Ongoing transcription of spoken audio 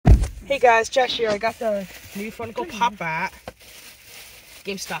Hey guys, Josh here. I got the new Funko POP at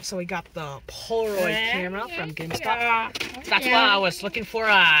GameStop. So we got the Polaroid camera from GameStop. That's what I was looking for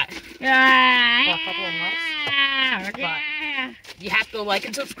a couple of months. But you have to like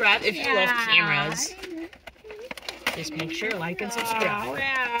and subscribe if you love cameras. Just make sure to like and subscribe.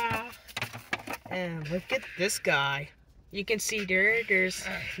 And look at this guy. You can see there's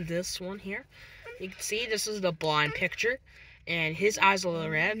this one here. You can see this is the blind picture. And his eyes are a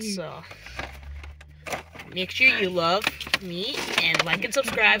little red, so make sure you love me and like and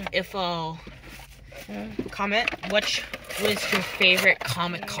subscribe. If I'll comment which was your favorite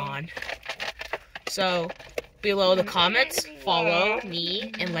Comic-Con. So below the comments, follow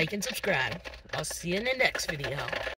me and like and subscribe. I'll see you in the next video.